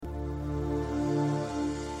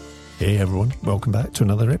Hey everyone, welcome back to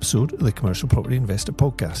another episode of the Commercial Property Investor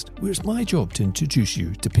Podcast, where it's my job to introduce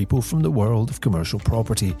you to people from the world of commercial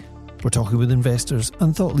property. We're talking with investors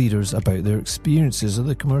and thought leaders about their experiences of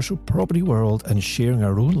the commercial property world and sharing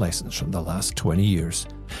our own lessons from the last 20 years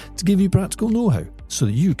to give you practical know-how so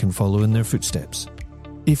that you can follow in their footsteps.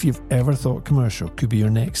 If you've ever thought commercial could be your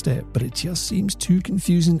next step, but it just seems too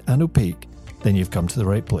confusing and opaque, then you've come to the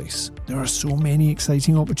right place. There are so many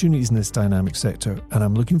exciting opportunities in this dynamic sector, and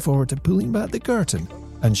I'm looking forward to pulling back the curtain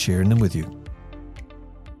and sharing them with you.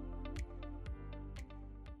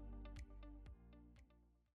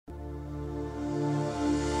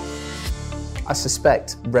 I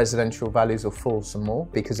suspect residential values will fall some more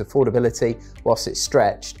because affordability, whilst it's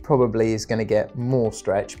stretched, probably is going to get more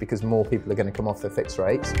stretched because more people are going to come off their fixed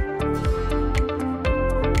rates.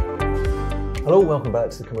 Hello, welcome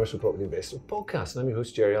back to the Commercial Property Investor Podcast. I'm your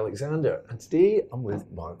host, Jerry Alexander, and today I'm with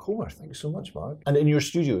Mark Homer. Thank you so much, Mark. And in your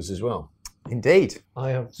studios as well. Indeed.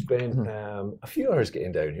 I have spent a few hours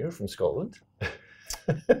getting down here from Scotland,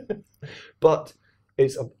 but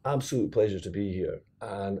it's an absolute pleasure to be here,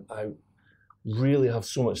 and I really have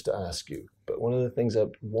so much to ask you. But one of the things I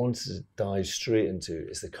wanted to dive straight into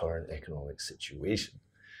is the current economic situation.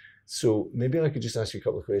 So maybe I could just ask you a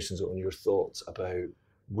couple of questions on your thoughts about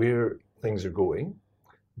where things are going,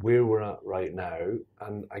 where we're at right now,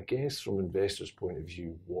 and I guess from investors' point of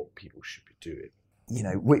view, what people should be doing. You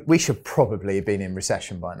know, we should probably have been in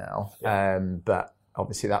recession by now, but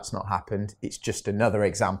obviously that's not happened. It's just another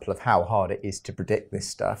example of how hard it is to predict this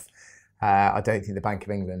stuff. I don't think the Bank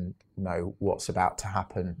of England know what's about to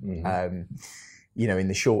happen, you know, in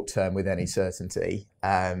the short term with any certainty.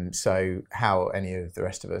 So how any of the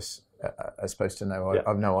rest of us are supposed to know,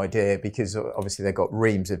 I've no idea, because obviously they've got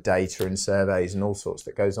reams of data and surveys and all sorts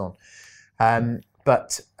that goes on. Yeah,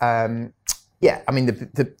 I mean,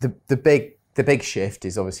 the big shift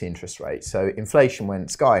is obviously interest rates. So inflation went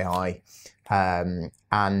sky high,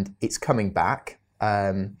 and it's coming back.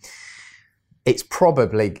 It's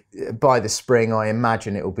probably by the spring, I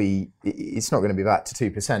imagine it's not going to be back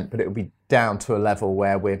to 2%, but it'll be down to a level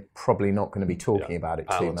where we're probably not going to be talking about it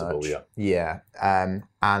too much.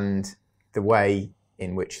 And the way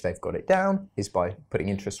in which they've got it down is by putting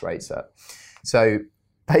interest rates up. So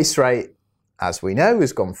base rate, as we know,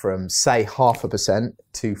 has gone from, say, 0.5%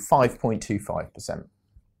 to 5.25%,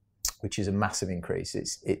 which is a massive increase.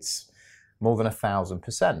 It's more than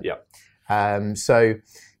 1,000%. Yeah. So,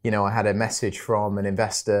 you know, I had a message from an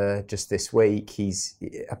investor just this week. He's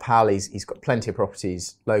a pal. He's got plenty of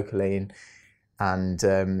properties locally,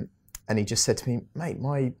 and he just said to me, "Mate,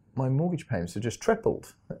 my mortgage payments have just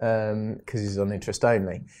tripled because he's on interest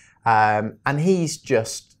only." And he's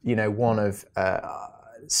just, you know, one of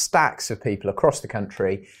stacks of people across the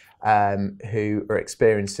country who are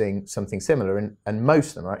experiencing something similar, and most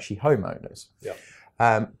of them are actually homeowners. Yeah.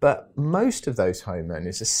 But most of those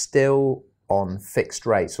homeowners are still on fixed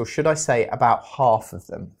rates, or should I say about half of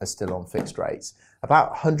them are still on fixed rates. About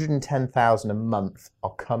 110,000 a month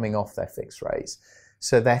are coming off their fixed rates.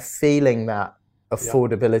 So they're feeling that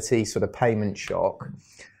affordability sort of payment shock,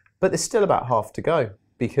 but there's still about half to go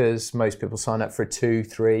because most people sign up for a 2,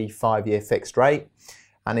 3, 5 year fixed rate,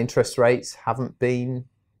 and interest rates haven't been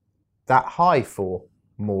that high for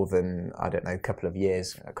more than, I don't know, a couple of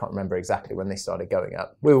years. I can't remember exactly when they started going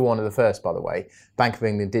up. We were one of the first, by the way. Bank of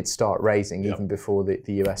England did start raising even before the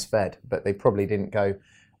US Fed, but they probably didn't go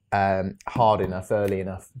hard enough, early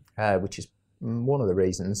enough, which is one of the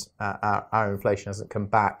reasons our inflation hasn't come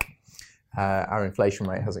back. Our inflation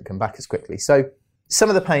rate hasn't come back as quickly. So some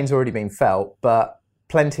of the pain's already been felt, but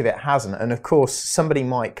plenty of it hasn't. And of course, somebody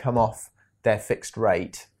might come off their fixed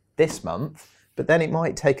rate this month, but then it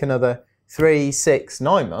might take another 3, 6,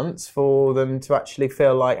 9 months for them to actually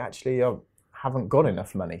feel like, actually, I haven't got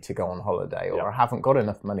enough money to go on holiday, or I haven't got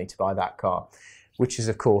enough money to buy that car, which is,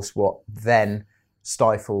 of course, what then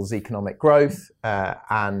stifles economic growth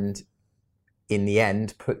and, in the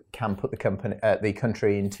end, can put the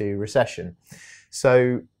country into recession.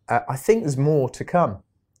 So I think there's more to come.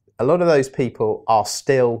 A lot of those people are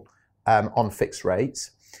still on fixed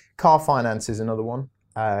rates. Car finance is another one.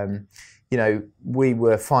 You know, we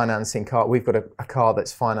were financing car. We've got a car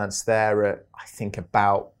that's financed there at, I think,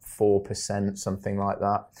 about 4%, something like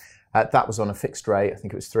that. That was on a fixed rate. I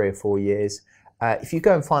think it was 3 or 4 years. If you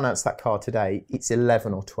go and finance that car today, it's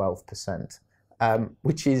 11 or 12%,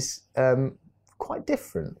 which is quite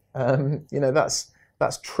different. You know, that's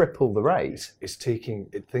triple the rate. It's taking.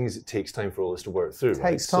 It takes time for all this to work through. It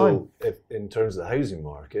takes time. So, if, in terms of the housing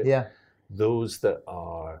market, those that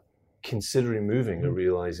are considering moving are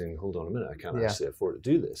realising, hold on a minute, I can't actually afford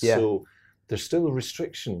to do this. Yeah. So there's still a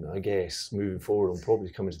restriction, I guess, moving forward on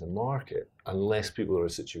property coming to the market, unless people are in a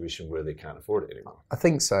situation where they can't afford it anymore. I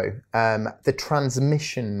think so. The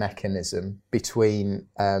transmission mechanism between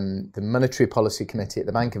the Monetary Policy Committee at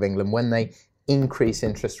the Bank of England, when they increase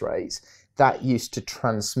interest rates, that used to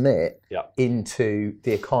transmit into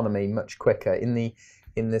the economy much quicker. In the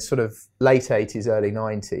sort of late 80s, early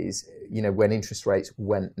 90s, when interest rates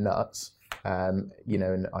went nuts, and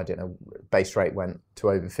I don't know, base rate went to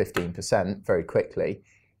over 15% very quickly,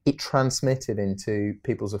 it transmitted into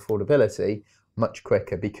people's affordability much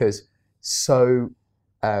quicker because so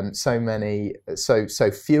few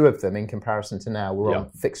of them in comparison to now were on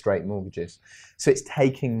fixed rate mortgages. So it's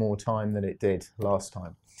taking more time than it did last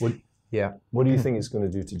time. What do you think it's going to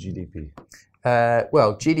do to GDP?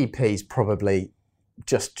 Well, GDP is probably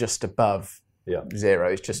just above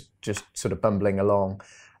zero. It's just sort of bumbling along.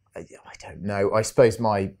 I don't know. I suppose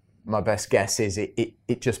my best guess is it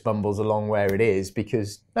just bumbles along where it is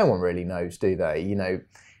because no one really knows, do they?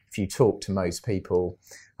 If you talk to most people,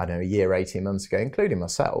 I don't know, a year, 18 months ago, including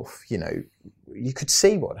myself, you could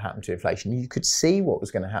see what happened to inflation. You could see what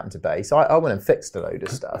was going to happen to base. I went and fixed a load of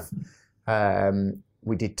stuff.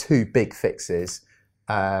 We did 2 big fixes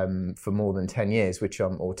for more than 10 years,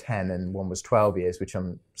 or 10, and one was 12 years, which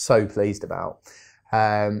I'm so pleased about.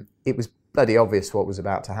 It was bloody obvious what was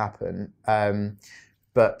about to happen.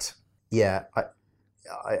 But yeah,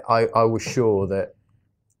 I was sure that,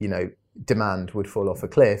 demand would fall off a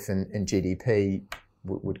cliff and GDP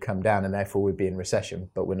would come down and therefore we'd be in recession,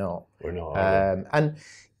 but we're not. We're not. And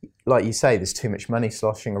like you say, there's too much money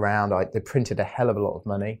sloshing around. They printed a hell of a lot of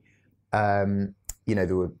money. There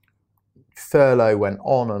were furlough went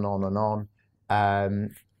on and on and on.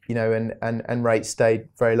 And rates stayed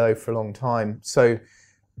very low for a long time. So,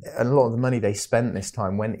 and a lot of the money they spent this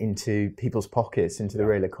time went into people's pockets, into the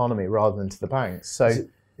real economy, rather than to the banks. So,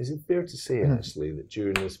 is it fair to say, actually, that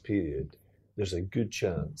during this period, there's a good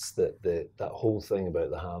chance that that whole thing about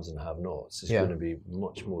the haves and have-nots is going to be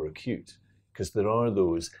much more acute? Because there are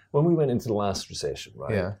those, when we went into the last recession,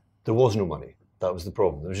 right, there was no money. That was the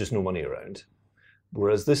problem. There was just no money around.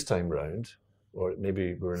 Whereas this time round, or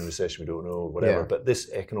maybe we're in a recession, we don't know, or whatever, but this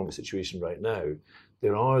economic situation right now,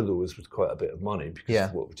 there are those with quite a bit of money because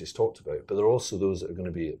of what we just talked about, but there are also those that are going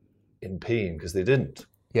to be in pain because they didn't.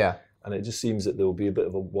 Yeah. And it just seems that there will be a bit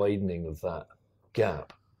of a widening of that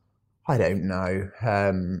gap. I don't know.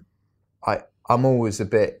 I'm always a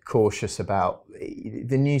bit cautious about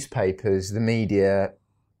the newspapers, the media,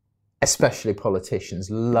 especially politicians,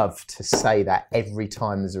 love to say that every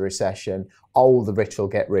time there's a recession, the rich will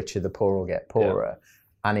get richer, the poor will get poorer.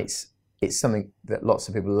 And it's something that lots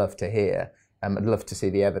of people love to hear. I'd love to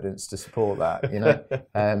see the evidence to support that,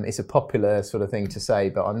 It's a popular sort of thing to say,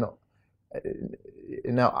 but I'm not,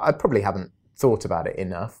 I probably haven't thought about it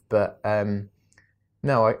enough, but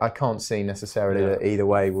no, I can't see necessarily that either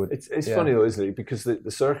way would. It's funny though, isn't it? Because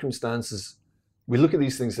the circumstances, we look at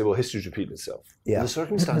these things and say, well, history's repeating itself. Yeah. The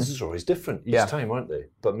circumstances are always different each time, aren't they?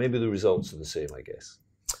 But maybe the results are the same, I guess.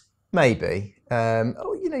 Maybe.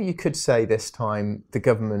 You could say this time the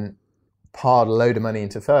government piled a load of money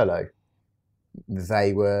into furlough.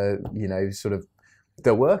 They were, sort of,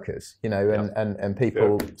 they're workers, and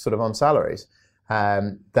people sort of on salaries.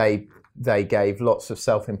 They gave lots of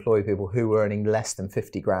self-employed people who were earning less than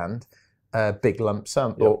 50 grand a big lump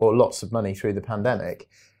sum or lots of money through the pandemic.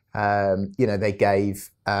 They gave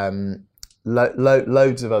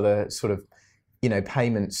loads of other sort of,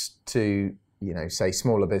 payments to, say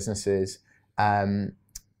smaller businesses.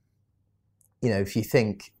 If you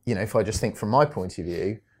think, if I just think from my point of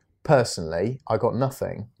view, personally, I got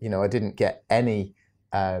nothing. I didn't get any.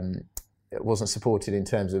 It wasn't supported in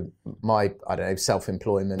terms of my,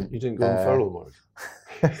 self-employment. You didn't go on furlough, Mark.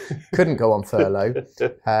 Couldn't go on furlough.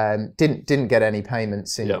 Didn't get any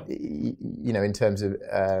payments in, in terms of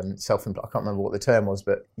self-employed. I can't remember what the term was,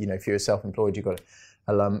 but if you're self-employed, you got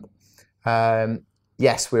a lump.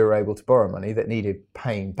 Yes, we were able to borrow money that needed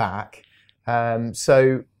paying back.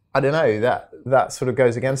 So I don't know. That sort of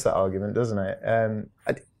goes against that argument, doesn't it?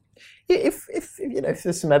 If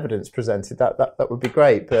there's some evidence presented, that would be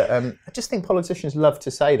great. But I just think politicians love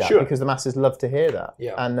to say that because the masses love to hear that.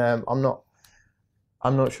 Yeah. And I'm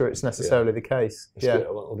not sure it's necessarily the case. Well,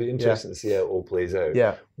 it'll be interesting to see how it all plays out.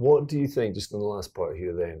 Yeah. What do you think, just in the last part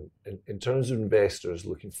here then, in terms of investors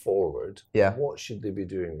looking forward, what should they be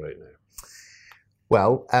doing right now?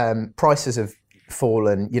 Well, prices have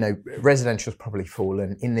fallen, residential's probably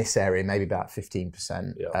fallen in this area, maybe about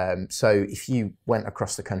 15%. Yeah. So if you went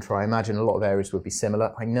across the country, I imagine a lot of areas would be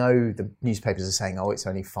similar. I know the newspapers are saying, it's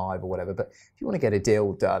only 5 or whatever, but if you want to get a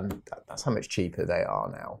deal done, that's how much cheaper they are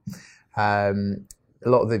now. A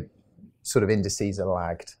lot of the sort of indices are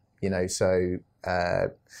lagged. So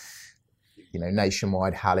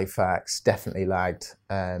Nationwide, Halifax definitely lagged.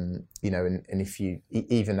 And if you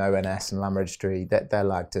even ONS and Land Registry, they're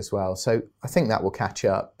lagged as well. So I think that will catch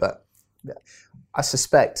up, but I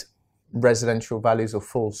suspect residential values will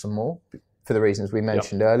fall some more for the reasons we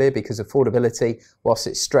mentioned earlier, because affordability, whilst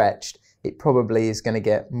it's stretched, it probably is going to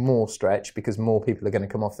get more stretched because more people are going to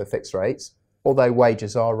come off their fixed rates. Although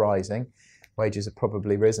wages are rising, wages have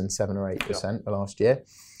probably risen 7 or 8% the last year.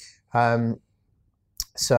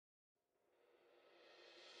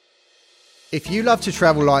 If you love to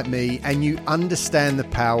travel like me and you understand the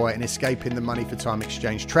power in escaping the money for time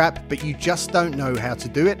exchange trap, but you just don't know how to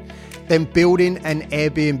do it, then building an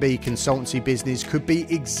Airbnb consultancy business could be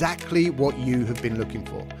exactly what you have been looking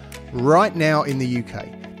for. Right now in the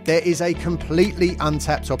UK, there is a completely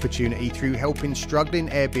untapped opportunity through helping struggling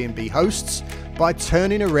Airbnb hosts by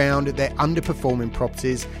turning around their underperforming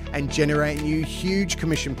properties and generating you huge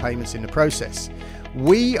commission payments in the process.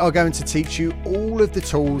 We are going to teach you all of the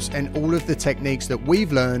tools and all of the techniques that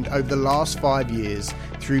we've learned over the last 5 years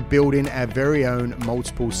through building our very own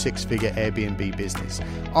multiple six-figure Airbnb business,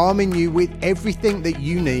 arming you with everything that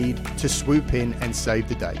you need to swoop in and save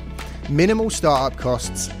the day. Minimal startup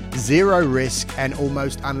costs, zero risk, and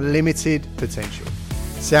almost unlimited potential.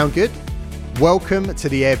 Sound good? Welcome to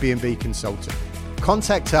the Airbnb Consultant.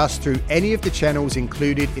 Contact us through any of the channels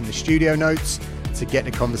included in the studio notes to get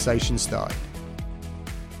the conversation started.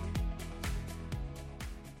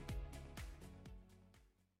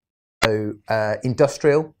 So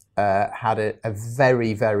industrial had a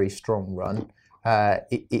very, very strong run.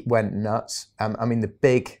 It went nuts. I mean, the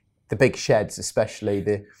big sheds, especially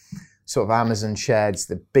the sort of Amazon sheds,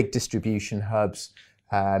 the big distribution hubs,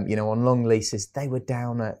 on long leases, they were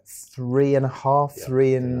down at 3.5,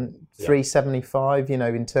 3.75,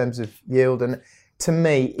 in terms of yield. And to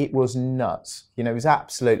me, it was nuts. It was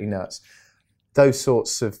absolutely nuts. Those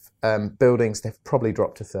sorts of buildings, they've probably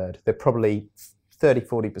dropped a third. They're probably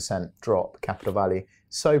 30-40% drop capital value.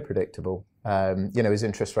 So predictable, as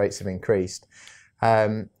interest rates have increased.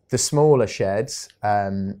 The smaller sheds,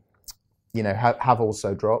 have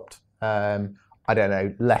also dropped. I don't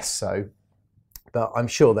know, less so, but I'm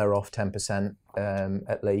sure they're off 10%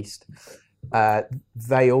 at least.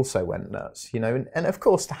 They also went nuts, and of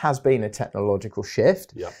course there has been a technological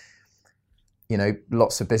shift. Yeah.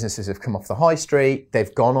 Lots of businesses have come off the high street.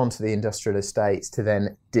 They've gone onto the industrial estates to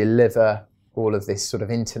then deliver all of this sort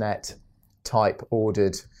of internet type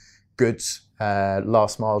ordered goods,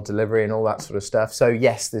 last mile delivery and all that sort of stuff. So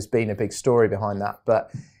yes, there's been a big story behind that,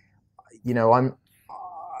 but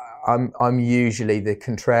I'm usually the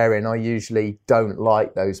contrarian. I usually don't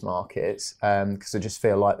like those markets because I just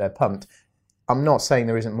feel like they're pumped. I'm not saying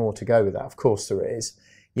there isn't more to go with that. Of course there is.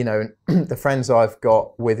 The friends I've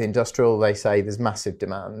got with industrial, they say there's massive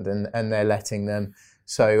demand and they're letting them.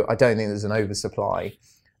 So I don't think there's an oversupply.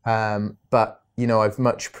 But I've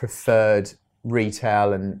much preferred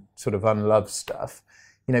retail and sort of unloved stuff.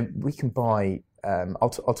 We can buy. I'll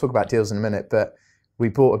talk about deals in a minute, but we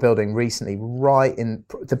bought a building recently right in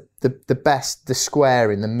the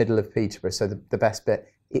square in the middle of Peterborough. So the best bit.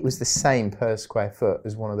 It was the same per square foot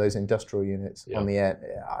as one of those industrial units on the air.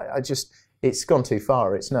 It's gone too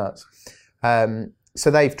far. It's nuts. So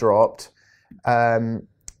they've dropped. The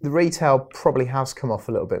retail probably has come off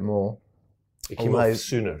a little bit more. It came off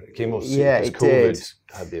sooner. Yeah, it COVID did.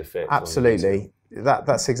 Had the effect. Absolutely.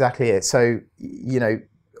 That's exactly it. So,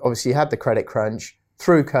 obviously you had the credit crunch.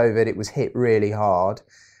 Through COVID, it was hit really hard.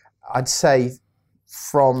 I'd say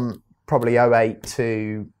from probably 2008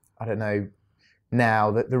 to, I don't know,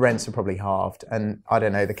 now that the rents are probably halved. And I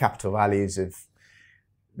don't know, the capital values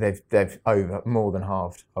they've over more than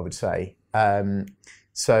halved, I would say.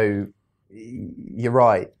 So you're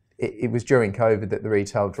right. It was during COVID that the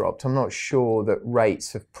retail dropped. I'm not sure that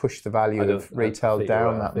rates have pushed the value of retail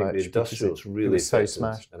down that much. The industrial's really so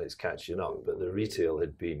smashed, and it's catching up. But the retail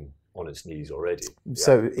had been on its knees already.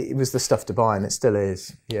 So it was the stuff to buy, and it still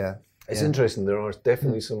is. Yeah, it's interesting. There are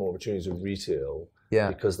definitely some opportunities in retail. Yeah.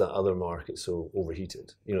 Because that other market's so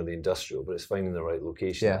overheated. The industrial, but it's finding the right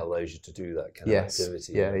location that allows you to do that kind of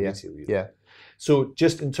activity. Retail. Yeah. So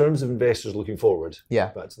just in terms of investors looking forward.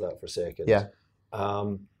 Back to that for a second. Yeah.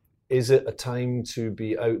 Is it a time to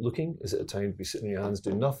be out looking? Is it a time to be sitting on your hands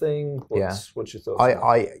doing nothing? What's your thoughts?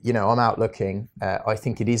 I'm out looking. I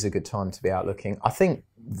think it is a good time to be out looking. I think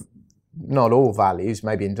not all values,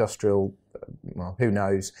 maybe industrial, well, who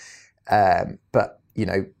knows? But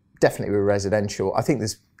definitely with residential, I think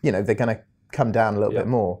there's, they're going to come down a little bit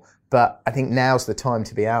more. But I think now's the time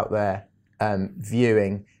to be out there,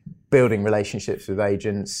 viewing, building relationships with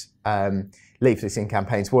agents, leafleting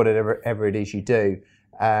campaigns, whatever it is you do,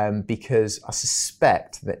 because I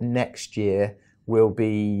suspect that next year will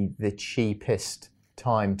be the cheapest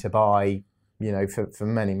time to buy, for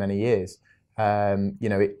many, many years. I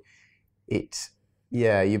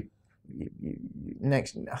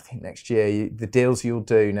think next year, the deals you'll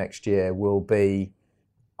do next year will be,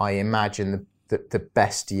 I imagine, the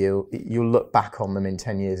best deal. You'll look back on them in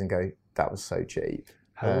 10 years and go, that was so cheap.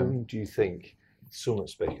 How long do you think, so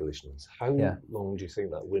much speculation, how long do you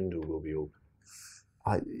think that window will be open?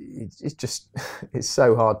 It's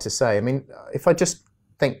so hard to say. I mean, if I just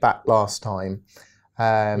think back last time.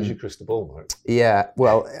 Where's your crystal ball, Mark? Yeah,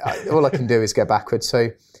 well, all I can do is go backwards. So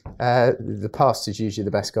the past is usually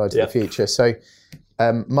the best guide to the future. So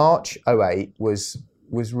March 2008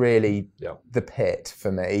 was really the pit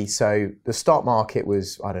for me. So the stock market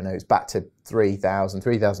was, I don't know, it's back to 3,000,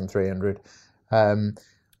 3,300.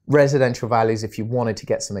 Residential values, if you wanted to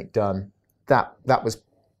get something done, that was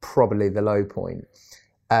probably the low point.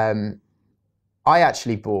 I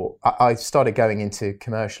started going into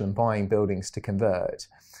commercial and buying buildings to convert.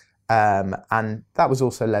 And that was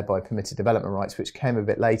also led by permitted development rights, which came a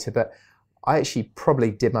bit later. But I actually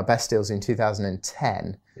probably did my best deals in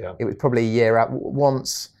 2010. Yeah. It was probably a year out.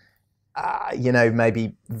 Once,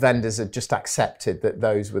 maybe vendors had just accepted that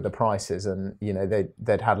those were the prices, and,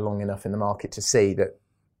 they'd had long enough in the market to see that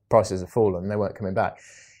prices had fallen and they weren't coming back.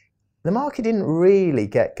 The market didn't really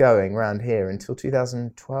get going around here until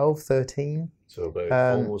 2012, 13. So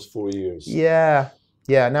about almost 4 years. Yeah.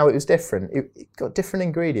 No, it was different. It got different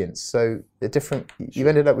ingredients. So you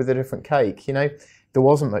ended up with a different cake. There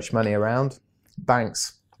wasn't much money around.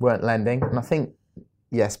 Banks weren't lending. And I think,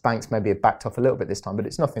 yes, banks maybe have backed off a little bit this time, but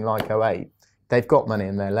it's nothing like 2008. They've got money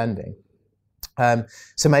and they're lending.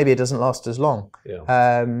 So maybe it doesn't last as long.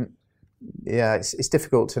 Yeah. It's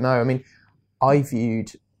difficult to know. I mean, I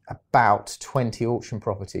viewed about 20 auction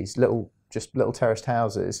properties, little terraced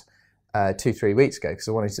houses, 2-3 weeks ago, because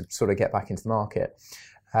I wanted to sort of get back into the market.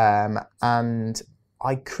 And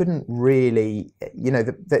I couldn't really,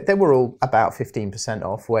 they were all about 15%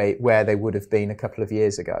 off where they would have been a couple of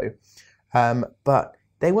years ago. But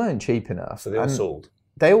they weren't cheap enough. So they all sold?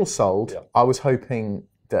 They all sold. Yeah. I was hoping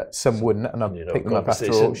that some wouldn't, and I'd pick them up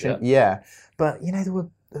after auction. Yeah. But, there were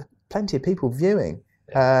plenty of people viewing,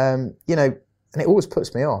 and it always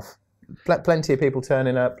puts me off. Plenty of people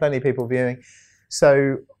turning up, plenty of people viewing.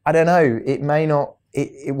 So I don't know. It may not.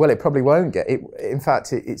 It probably won't get. In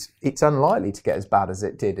fact, it's unlikely to get as bad as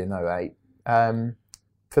it did in 2008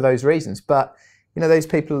 for those reasons. But those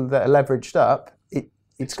people that are leveraged up,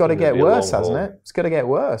 it's got to get worse, hasn't it? It's got to get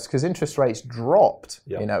worse because interest rates dropped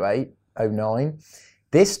in 2008, 2009.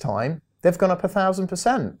 This time they've gone up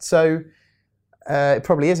 1,000%. So it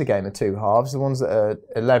probably is a game of two halves. The ones that are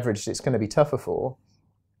leveraged, it's going to be tougher for.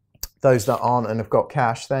 Those that aren't and have got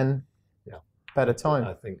cash, then better time.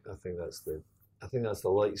 I think that's the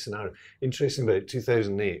light scenario. Interesting about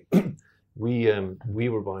 2008, we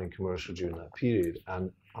were buying commercial during that period,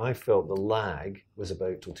 and I felt the lag was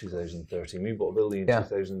about till 2013. We bought a building in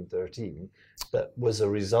 2013 that was a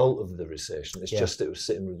result of the recession. It's just it was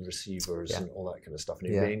sitting with receivers and all that kind of stuff,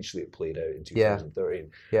 and eventually it played out in 2013.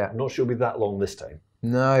 I'm not sure it'll be that long this time.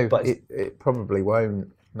 No, but it probably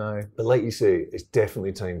won't. No. But like you say, it's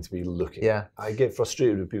definitely time to be looking. Yeah. I get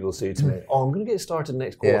frustrated when people say to me, I'm going to get started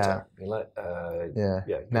next quarter. Yeah. You're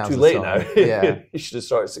like, Now's too late time. now. Yeah. You should have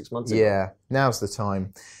started 6 months ago. Yeah, now's the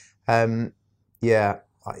time.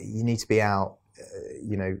 You need to be out,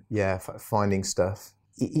 finding stuff.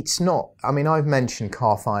 It's not, I've mentioned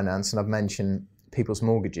car finance and I've mentioned people's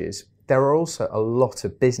mortgages. There are also a lot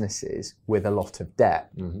of businesses with a lot of debt.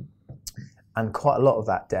 Mm-hmm. And quite a lot of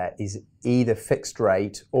that debt is either fixed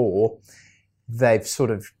rate or they've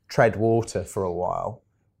sort of tread water for a while,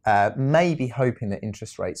 maybe hoping that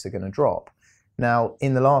interest rates are going to drop. Now,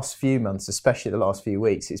 in the last few months, especially the last few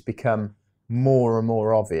weeks, it's become more and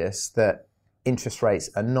more obvious that interest rates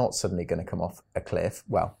are not suddenly going to come off a cliff.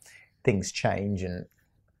 Well, things change and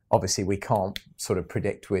obviously we can't sort of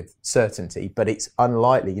predict with certainty, but it's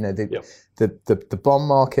unlikely. The bond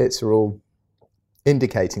markets are all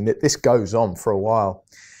indicating that this goes on for a while.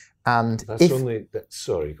 And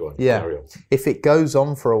sorry, go on. Yeah, if it goes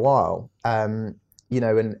on for a while, and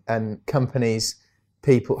companies,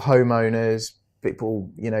 people, homeowners,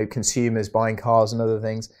 people, consumers buying cars and other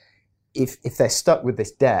things, if they're stuck with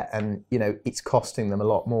this debt and it's costing them a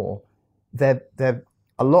lot more, they're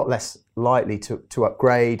a lot less likely to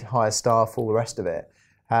upgrade, hire staff, all the rest of it.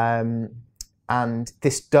 And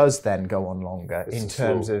this does then go on longer in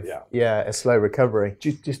terms of a slow recovery.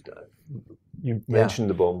 You mentioned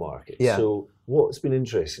the bond market. Yeah. So what's been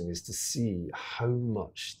interesting is to see how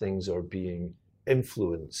much things are being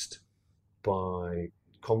influenced by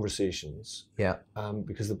conversations. Yeah.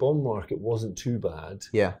 Because the bond market wasn't too bad.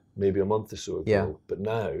 Yeah. Maybe a month or so ago. Yeah. But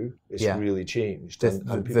now it's Yeah. really changed. The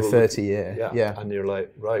 30-year. Yeah. Yeah. And you're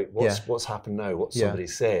like, right, what's happened now? What somebody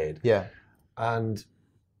said. Yeah. And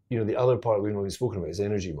the other part we've already spoken about is the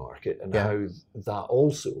energy market, and how that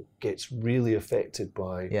also gets really affected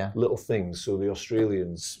by little things. So the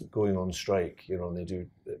Australians going on strike, and they do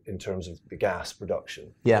in terms of the gas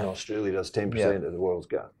production. Yeah. And Australia does 10% of the world's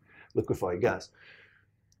gas, liquefied gas.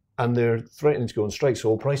 And they're threatening to go on strike, so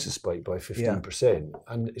all prices spike by 15%.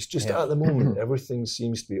 And it's just at the moment, everything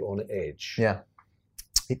seems to be on edge. Yeah,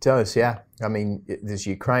 it does, yeah. I mean, there's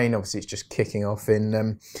Ukraine, obviously it's just kicking off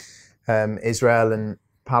in Israel and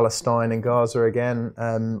Palestine and Gaza again.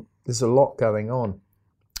 There's a lot going on.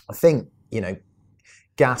 I think,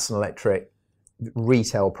 gas and electric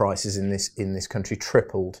retail prices in this country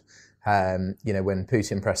tripled, when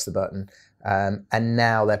Putin pressed the button. And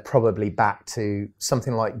now they're probably back to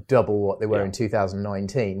something like double what they were in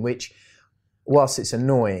 2019, which, whilst it's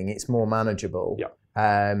annoying, it's more manageable. Yeah.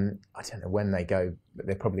 I don't know when they go, but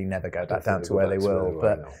they probably never go back down to where they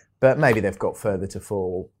were. But maybe they've got further to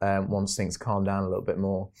fall once things calm down a little bit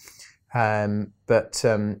more. There's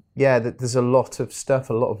a lot of stuff,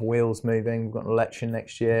 a lot of wheels moving. We've got an election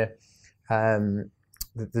next year.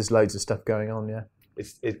 There's loads of stuff going on, yeah.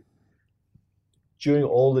 During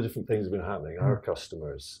all the different things that have been happening, our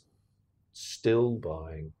customers still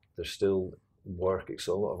buying, they're still working.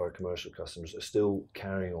 So a lot of our commercial customers are still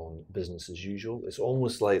carrying on business as usual. It's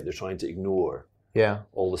almost like they're trying to ignore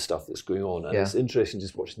all the stuff that's going on. And it's interesting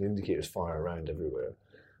just watching the indicators fire around everywhere.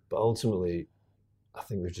 But ultimately, I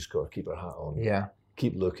think we've just got to keep our hat on,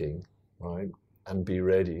 keep looking, right, and be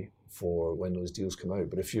ready for when those deals come out.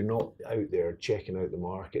 But if you're not out there checking out the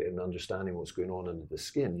market and understanding what's going on under the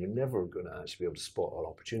skin, you're never going to actually be able to spot an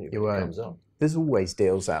opportunity when it comes up. There's always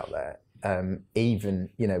deals out there, even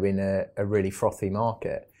in a really frothy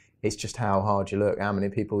market. It's just how hard you look, how many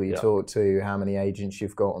people you talk to, how many agents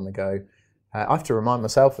you've got on the go. I have to remind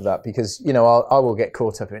myself of that because I will get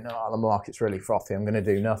caught up in the market's really frothy, I'm going to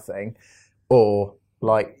do nothing, or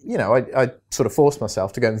I sort of forced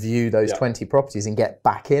myself to go and view those 20 properties and get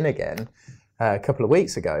back in again a couple of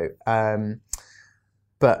weeks ago.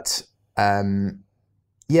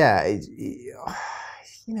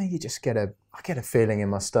 You just get I get a feeling in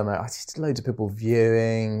my stomach. I just loads of people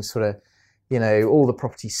viewing, sort of, all the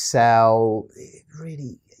properties sell. It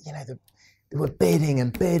really, they were bidding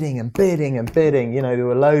and bidding and bidding and bidding. There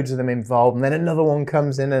were loads of them involved, and then another one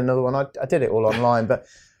comes in, and another one. I did it all online, but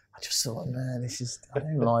I just thought, man, I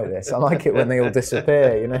don't like this. I like it when they all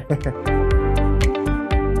disappear,